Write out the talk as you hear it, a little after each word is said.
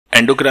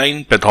Endocrine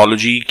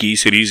pathology की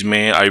series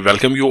में I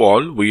welcome you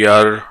all. We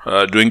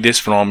are doing this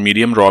from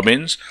medium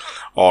robbins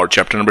और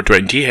chapter number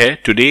 20 है.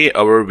 Today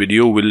our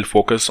video will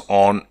focus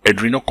on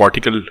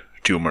adrenocortical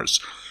tumors.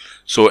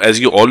 So as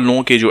you all know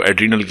कि जो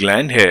adrenal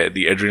gland है,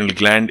 the adrenal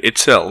gland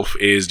itself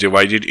is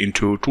divided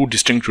into two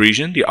distinct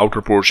regions. The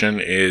outer portion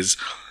is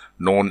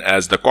known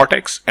as the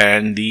cortex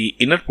and the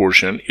inner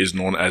portion is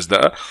known as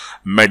the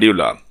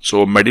medulla.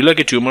 So medulla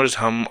के tumors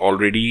हम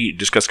already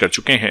discuss कर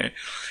चुके हैं.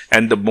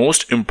 And the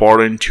most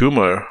important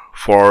tumor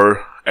for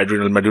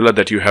adrenal medulla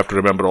that you have to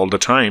remember all the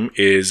time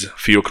is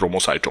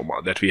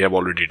pheochromocytoma that we have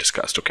already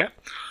discussed, okay?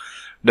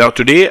 Now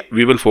today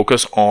we will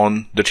focus on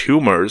the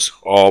tumors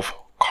of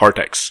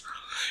cortex.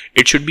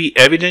 It should be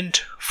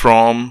evident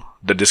from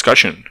the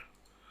discussion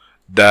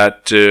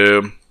that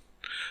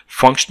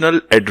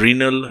functional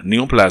adrenal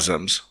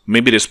neoplasms may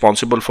be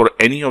responsible for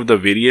any of the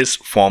various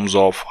forms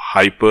of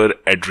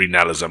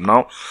hyperadrenalism.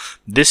 Now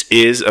this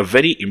is a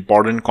very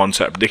important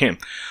concept. देखें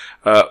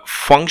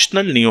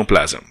functional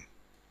neoplasm,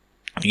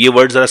 ये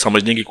word ज़रा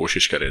समझने की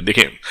कोशिश करें.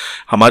 देखें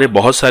हमारे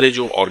बहुत सारे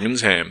जो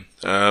ऑर्गन्स हैं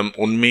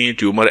उनमें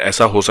ट्यूमर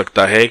ऐसा हो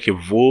सकता है कि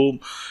वो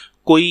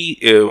कोई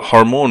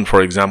हार्मोन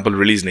फॉर एग्जांपल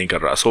रिलीज नहीं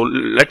कर रहा. So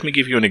let me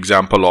give you an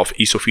example of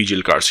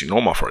esophageal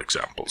carcinoma for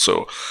example.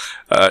 So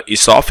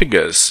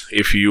esophagus,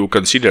 if you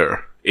consider,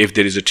 if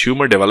there is a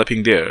tumor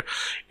developing there,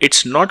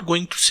 it's not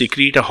going to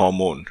secrete a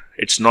hormone.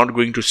 It's not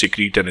going to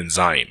secrete an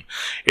enzyme.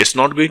 It's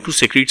not going to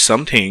secrete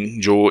something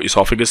जो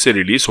esophagus से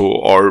release हो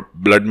और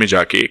blood में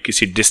जाके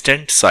किसी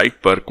distant site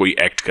पर कोई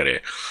act करे.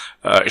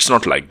 It's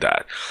not like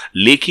that.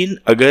 लेकिन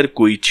अगर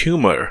कोई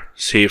tumor,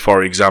 say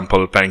for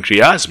example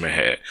pancreas में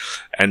है,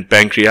 and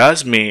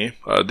pancreas में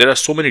there are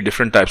so many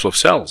different types of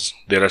cells.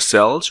 There are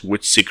cells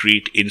which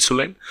secrete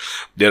insulin.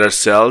 There are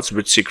cells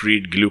which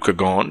secrete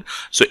glucagon.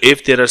 So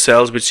if there are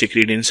cells which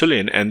secrete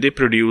insulin and they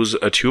produce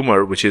a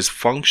tumor which is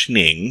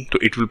functioning, so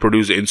it will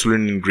produce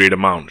insulin in great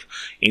amount.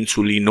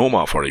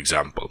 Insulinoma, for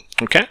example.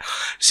 Okay.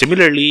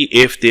 Similarly,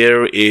 if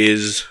there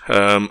is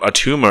a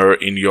tumor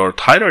in your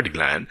thyroid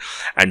gland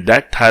and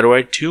that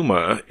thyroid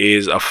tumor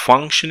is a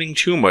functioning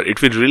tumor,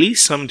 it will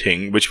release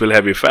something which will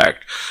have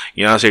effect.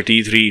 यहाँ से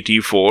T3,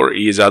 T4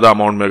 ये ज़्यादा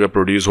amount में अगर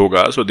produce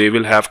होगा, so they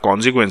will have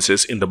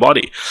consequences in the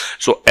body.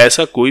 So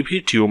ऐसा कोई भी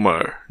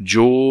ट्यूमर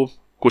जो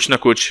कुछ ना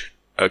कुछ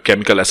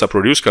chemical ऐसा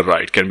प्रोड्यूस कर रहा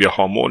है, it can be a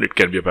hormone, it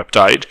can be a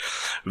peptide,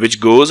 which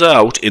goes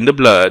out in the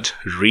blood,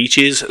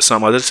 reaches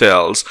some other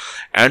cells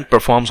and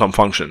performs some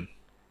function.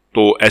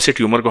 तो ऐसे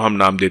ट्यूमर को हम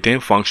नाम देते हैं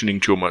फंक्शनिंग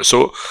ट्यूमर.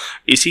 सो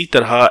इसी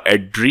तरह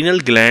adrenal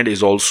gland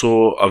is also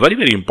a very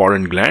very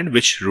important gland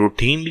which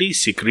routinely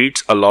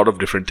secretes a lot of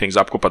different things.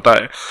 आपको पता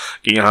है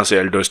कि यहाँ से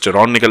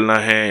एल्डोस्टेरॉन निकलना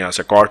है, यहाँ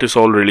से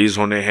कॉर्टिसोल रिलीज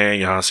होने हैं,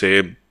 यहाँ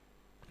से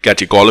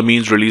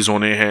कैटेकोलामीन्स रिलीज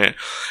होने हैं.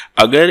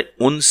 अगर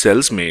उन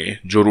सेल्स में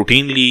जो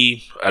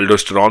रूटीनली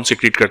एल्डोस्टेरॉन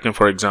सिक्रीट करते हैं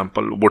फॉर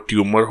एग्जांपल, वो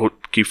ट्यूमर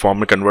की फॉर्म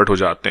में कन्वर्ट हो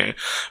जाते हैं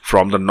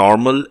from the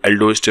normal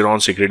aldosterone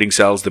secreting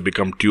sales, they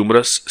become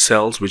tumorous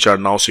cells which are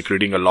now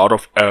secreting a lot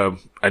of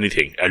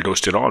anything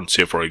aldosterone,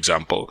 से for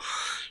example.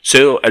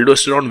 So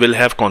aldosterone will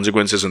have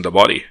consequences in the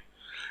body.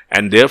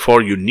 And therefore,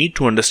 you need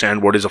to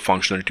understand what is a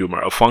functional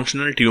tumor. A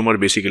functional tumor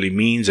basically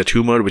means a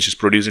tumor which is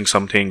producing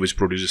something which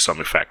produces some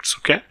effects,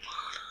 okay?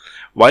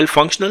 While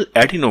functional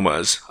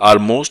adenomas are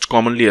most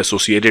commonly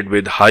associated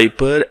with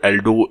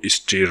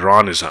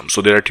hyperaldosteronism.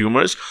 So there are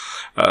tumors,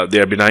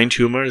 they are benign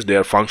tumors, they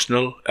are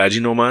functional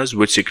adenomas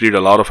which secrete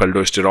a lot of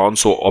aldosterone.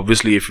 So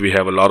obviously if we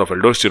have a lot of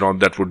aldosterone,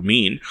 that would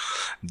mean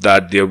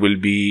that there will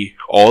be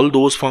all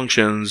those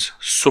functions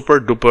super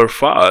duper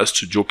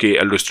fast जो कि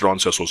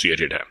aldosterone से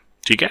associated है.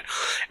 ठीक है?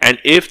 And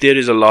if there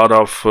is a lot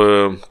of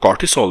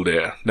cortisol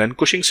there, then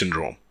Cushing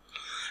syndrome,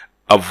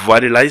 a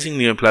viralizing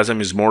neoplasm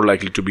is more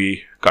likely to be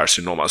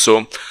carcinoma. So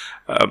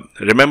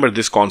remember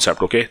this concept,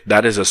 okay?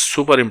 That is a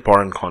super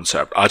important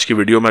concept. आज की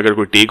video में अगर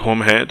कोई take home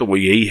है तो वो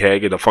यही है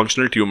कि the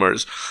functional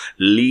tumors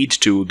lead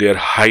to their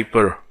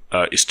hyper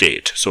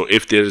state. So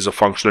if there is a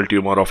functional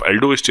tumor of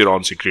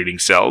aldosterone secreting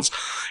cells,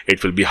 it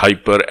will be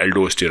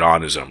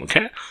hyperaldosteronism,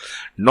 okay?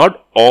 Not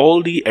all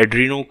the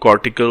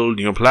adrenocortical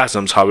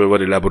neoplasms, however,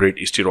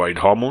 elaborate steroid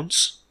hormones.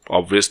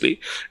 Obviously,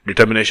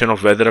 determination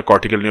of whether a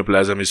cortical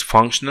neoplasm is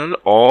functional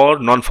or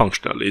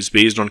non-functional is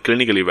based on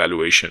clinical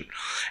evaluation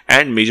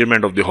and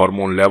measurement of the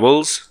hormone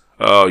levels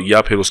या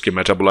फिर उसके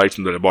metabolites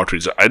in the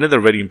laboratories. Another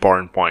very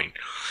important point.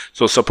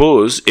 So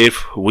suppose if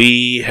we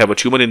have a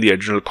tumor in the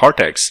adrenal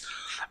cortex,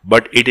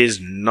 but it is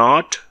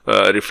not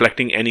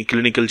reflecting any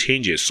clinical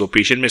changes. So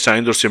patient में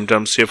signs or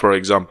symptoms, say for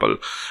example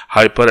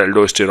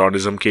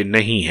hyperaldosteronism के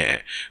नहीं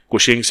है,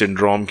 Cushing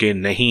syndrome के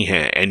नहीं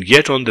है, and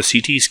yet on the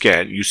CT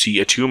scan you see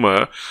a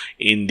tumor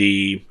in the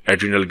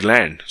adrenal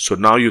gland. So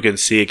now you can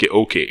say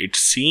okay, it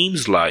seems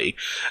like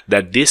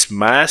that this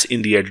mass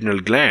in the adrenal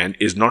gland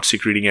is not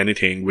secreting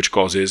anything which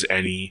causes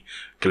any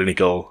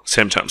clinical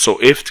symptoms. So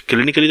if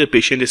clinically the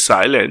patient is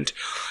silent,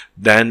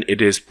 then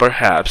it is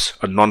perhaps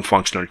a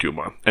non-functional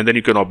tumor. And then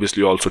you can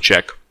obviously also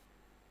check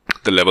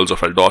the levels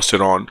of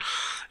aldosterone.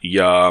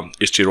 या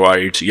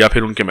steroids या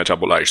फिर उनके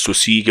metabolites, तो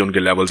सी के उनके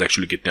levels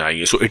actually कितने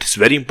आएंगे. So it is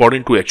very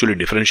important to actually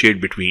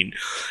differentiate between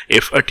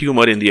if a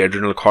tumour in the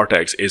adrenal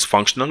cortex is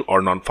functional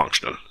और non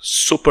functional.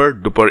 Super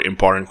duper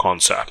important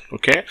concept.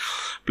 Okay,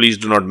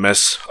 please do not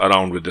mess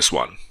around with this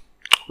one.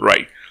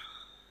 Right,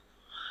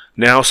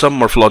 now some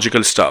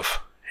morphological stuff.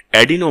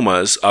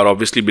 Adenomas are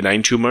obviously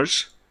benign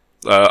tumours.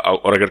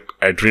 और अगर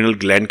adrenal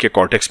gland के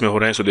cortex में हो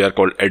रहे हैं, सो they are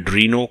called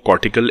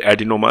Adreno-cortical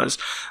adenomas.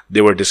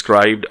 They were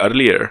described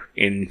earlier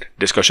in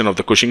discussion of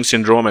the Cushing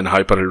syndrome and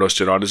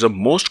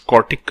hyperaldosteronism. Most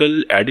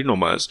cortical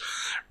adenomas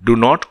do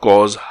not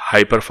cause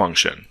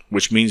hyperfunction,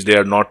 which means they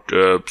are not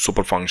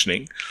super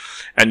functioning,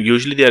 and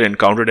usually they are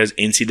encountered as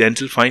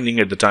incidental finding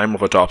at the time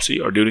of autopsy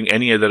or during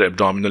any other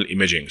abdominal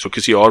imaging. So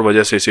किसी और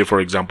वजह से, say for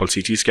example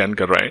CT scan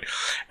कर रहा है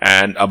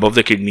and above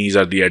the kidneys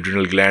are the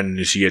adrenal gland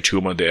and you see a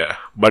tumor there,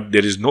 but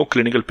there is no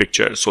clinical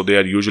picture, so they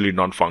are usually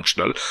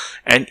non-functional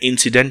and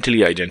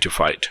incidentally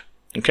identified.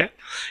 Okay,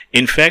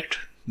 in fact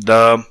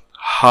the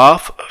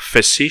half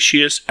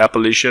facetious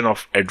appellation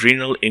of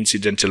adrenal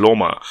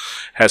incidentaloma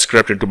has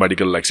crept into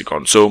medical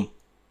lexicon. So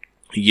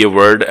ये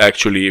word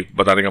actually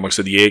बताने का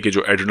मकसद ये है कि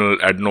जो adrenal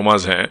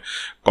adenomas हैं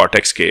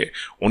cortex के,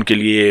 उनके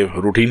लिए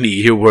रूटीनली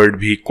ये वर्ड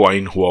भी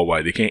कॉइन हुआ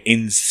है. देखें,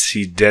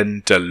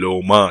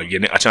 इंसिडेंटलोमा,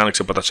 यानी अचानक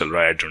से पता चल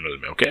रहा है एड्रिनल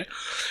में. Okay,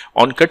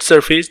 on cut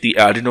surface the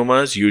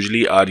adenomas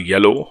usually are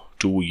yellow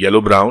to yellow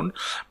brown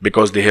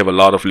because they have a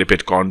lot of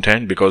lipid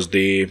content, because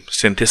they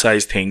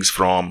synthesize things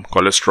from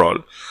cholesterol.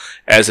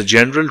 As a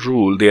general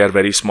rule they are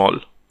very small.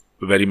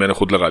 Very मैंने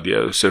खुद लगा दिया,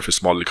 सिर्फ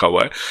small लिखा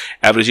हुआ है.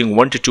 Averaging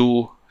 1 to 2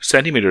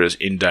 centimeters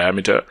in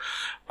diameter.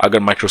 अगर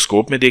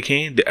microscope में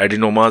देखें, the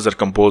adenomas are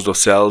composed of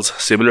cells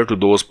similar to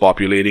those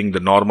populating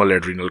the normal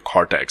adrenal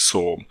cortex.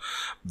 So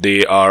they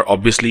are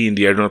obviously in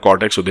the adrenal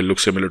cortex, so they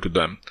look similar to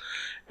them.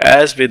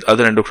 As with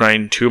other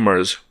endocrine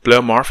tumors,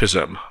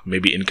 pleomorphism may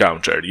be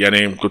encountered.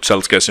 यानी कुछ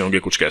cells कैसे होंगे,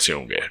 कुछ कैसे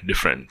होंगे,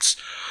 difference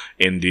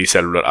in the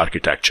cellular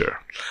architecture.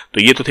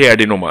 तो ये तो थे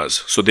adenomas.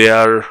 So they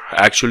are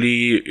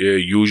actually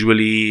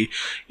usually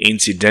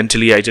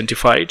incidentally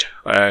identified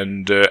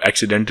and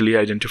accidentally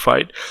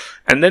identified.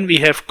 And then we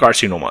have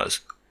carcinomas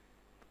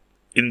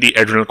in the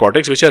adrenal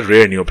cortex, which are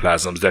rare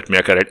neoplasms that may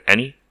occur at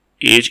any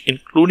age,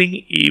 including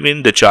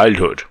even the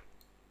childhood.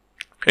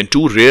 And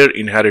two rare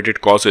inherited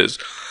causes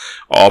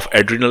of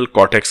adrenal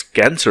cortex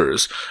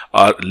cancers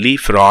are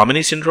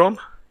Lee-Fraumeni syndrome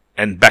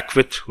and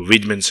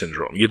Beckwith-Wiedemann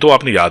syndrome. ये तो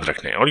आपने याद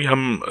रखने हैं, और ये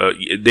हम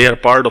they are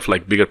part of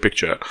like bigger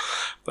picture,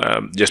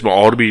 जिसमें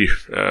और भी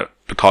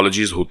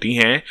pathologies होती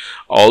हैं.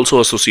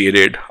 Also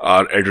associated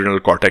are adrenal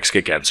cortex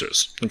के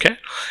cancers. Okay,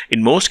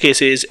 in most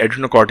cases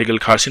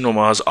adrenocortical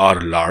carcinomas are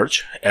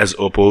large as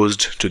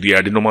opposed to the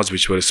adenomas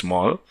which were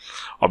small.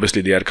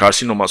 Obviously they are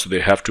carcinomas, so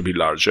they have to be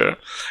larger.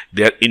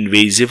 They are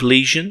invasive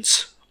lesions.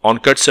 On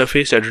cut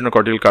surface,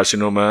 adrenocortical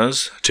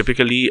carcinomas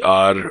typically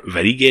are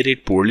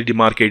variegated, poorly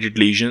demarcated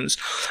lesions.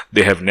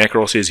 They have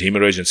necrosis,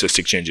 hemorrhage, and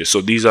cystic changes.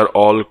 So these are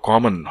all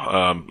common,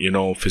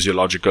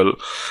 physiological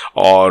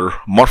or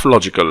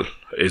morphological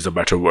is a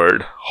better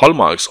word,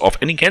 hallmarks of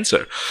any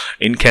cancer.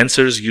 In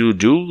cancers, you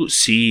do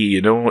see,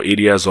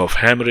 areas of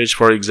hemorrhage,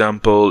 for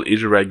example,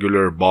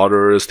 irregular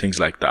borders, things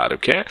like that.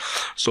 Okay,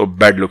 so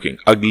bad looking,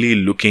 ugly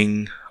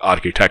looking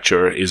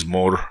architecture is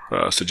more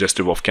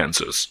suggestive of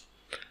cancers.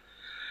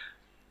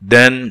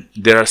 Then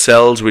there are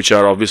cells which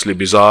are obviously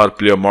bizarre,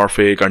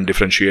 pleomorphic,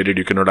 undifferentiated.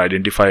 You cannot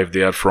identify if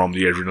they are from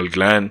the adrenal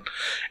gland.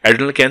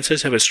 Adrenal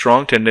cancers have a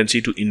strong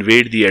tendency to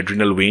invade the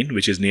adrenal vein,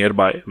 which is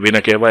nearby,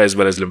 vena cava as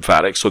well as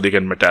lymphatic, so they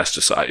can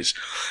metastasize.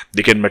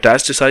 They can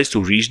metastasize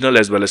to regional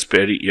as well as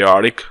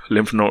periaortic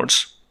lymph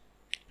nodes,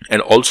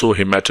 and also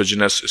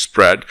hematogenous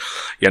spread,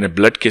 यानी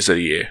blood के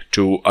जरिए,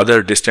 to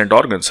other distant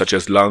organs such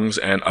as lungs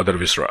and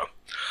other viscera.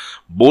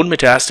 Bone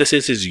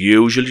metastasis is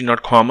usually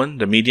not common.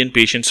 The median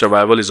patient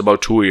survival is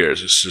about 2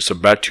 years. It's just a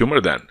bad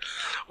tumor then.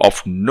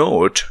 Of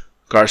note,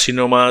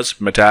 carcinomas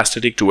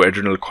metastatic to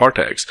adrenal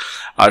cortex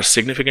are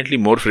significantly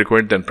more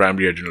frequent than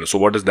primary adrenal. So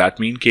what does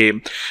that mean?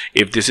 कि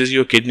if this is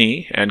your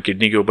kidney and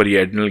kidney के ऊपर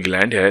ये adrenal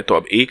gland है, तो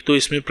अब एक तो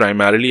इसमें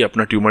primarily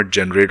अपना tumor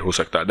generate हो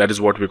सकता है. That is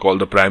what we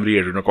call the primary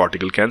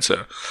adrenocortical cancer.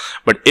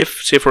 But if,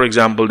 say for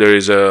example, there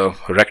is a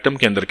rectum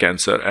के अंदर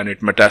cancer and it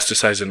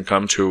metastasizes and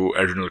come to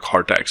adrenal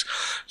cortex,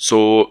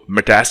 so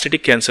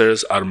metastatic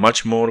cancers are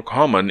much more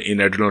common in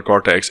adrenal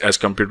cortex as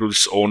compared to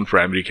its own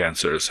primary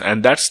cancers.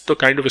 And that's the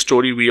kind of a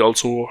story we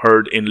also heard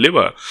in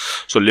liver.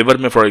 So liver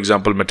में for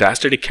example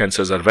metastatic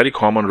cancers are very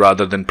common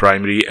rather than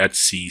primary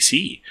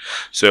HCC.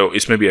 So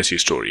इसमें भी ऐसी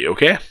story.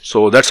 Okay,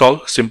 so that's all.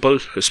 Simple,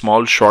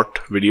 small, short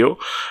video.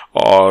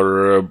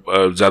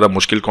 और ज़्यादा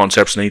मुश्किल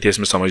concepts नहीं थे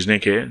इसमें समझने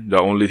के.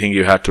 The only thing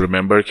you have to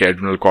remember कि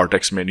adrenal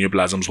cortex में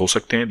neoplasms हो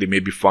सकते हैं. They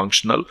may be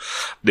functional,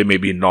 they may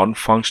be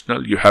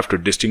non-functional. You have to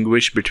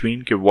distinguish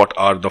between कि what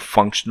are the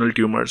functional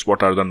tumors,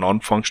 what are the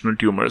non-functional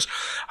tumors,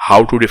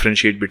 how to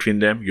differentiate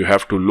between them. You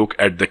have to look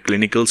at the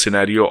clinical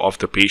scenario of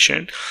the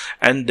patient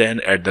and then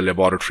at the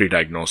laboratory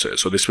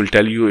diagnosis. So this will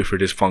tell you if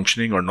it is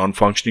functioning or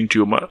non-functioning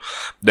tumor.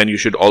 Then you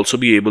should also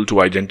be able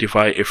to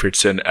identify if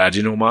it's an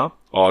adenoma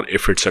or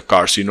if it's a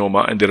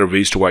carcinoma, and there are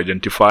ways to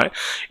identify.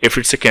 If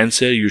it's a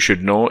cancer, you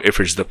should know if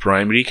it's the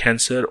primary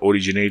cancer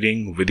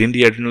originating within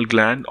the adrenal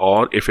gland,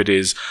 or if it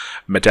is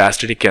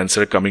metastatic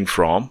cancer coming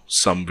from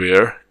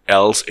somewhere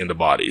else in the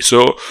body.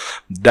 So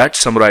that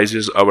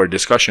summarizes our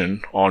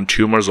discussion on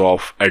tumors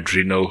of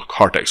adrenal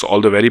cortex. All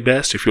the very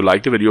best. If you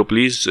like the video,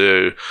 please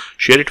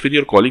share it with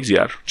your colleagues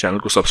yaar. Channel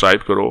ko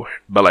subscribe karo,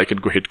 bell icon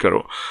ko hit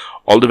karo.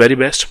 All the very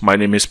best. My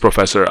name is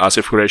Professor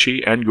Asif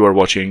Qureshi and you are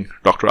watching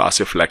Dr.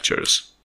 Asif Lectures.